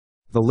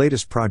The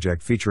latest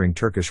project featuring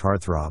Turkish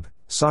heartthrob,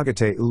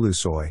 Çağatay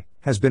Ulusoy,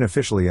 has been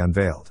officially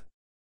unveiled.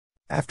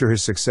 After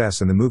his success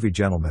in the movie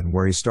Gentleman,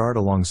 where he starred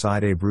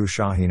alongside Ebru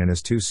Şahin and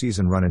his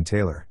two-season run in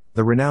Taylor,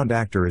 the renowned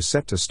actor is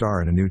set to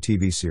star in a new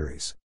TV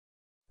series.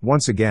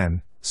 Once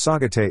again,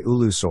 Çağatay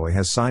Ulusoy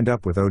has signed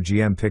up with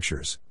OGM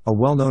Pictures, a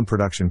well-known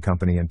production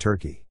company in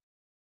Turkey.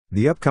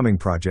 The upcoming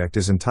project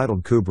is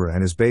entitled Kubra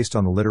and is based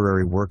on the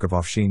literary work of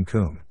Afşin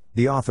Kum,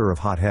 the author of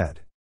Hothead.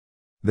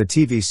 The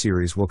TV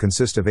series will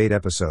consist of 8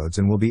 episodes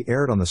and will be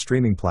aired on the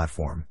streaming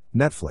platform,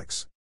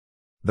 Netflix.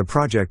 The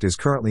project is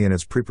currently in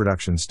its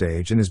pre-production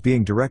stage and is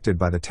being directed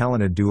by the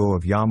talented duo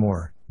of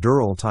Yağmur,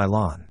 Durul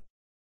Taylan.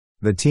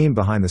 The team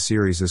behind the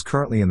series is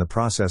currently in the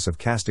process of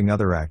casting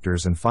other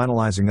actors and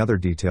finalizing other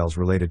details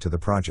related to the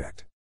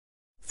project.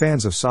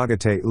 Fans of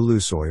Çağatay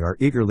Ulusoy are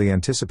eagerly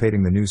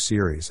anticipating the new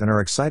series and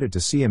are excited to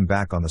see him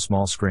back on the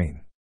small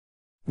screen.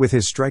 With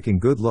his striking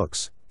good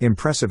looks,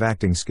 impressive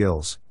acting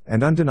skills,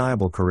 and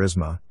undeniable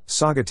charisma,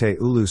 Çağatay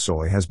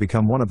Ulusoy has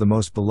become one of the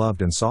most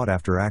beloved and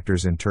sought-after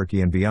actors in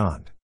Turkey and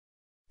beyond.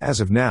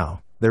 As of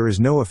now, there is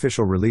no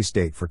official release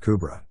date for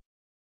Kubra.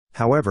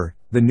 However,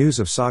 the news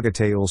of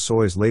Çağatay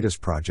Ulusoy's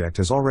latest project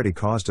has already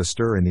caused a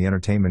stir in the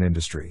entertainment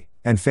industry,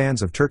 and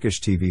fans of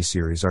Turkish TV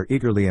series are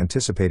eagerly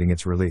anticipating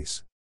its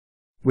release.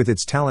 With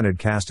its talented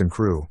cast and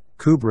crew,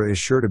 Kubra is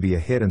sure to be a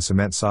hit and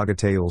cement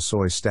Çağatay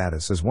Ulusoy's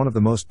status as one of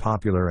the most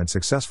popular and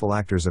successful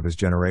actors of his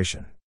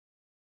generation.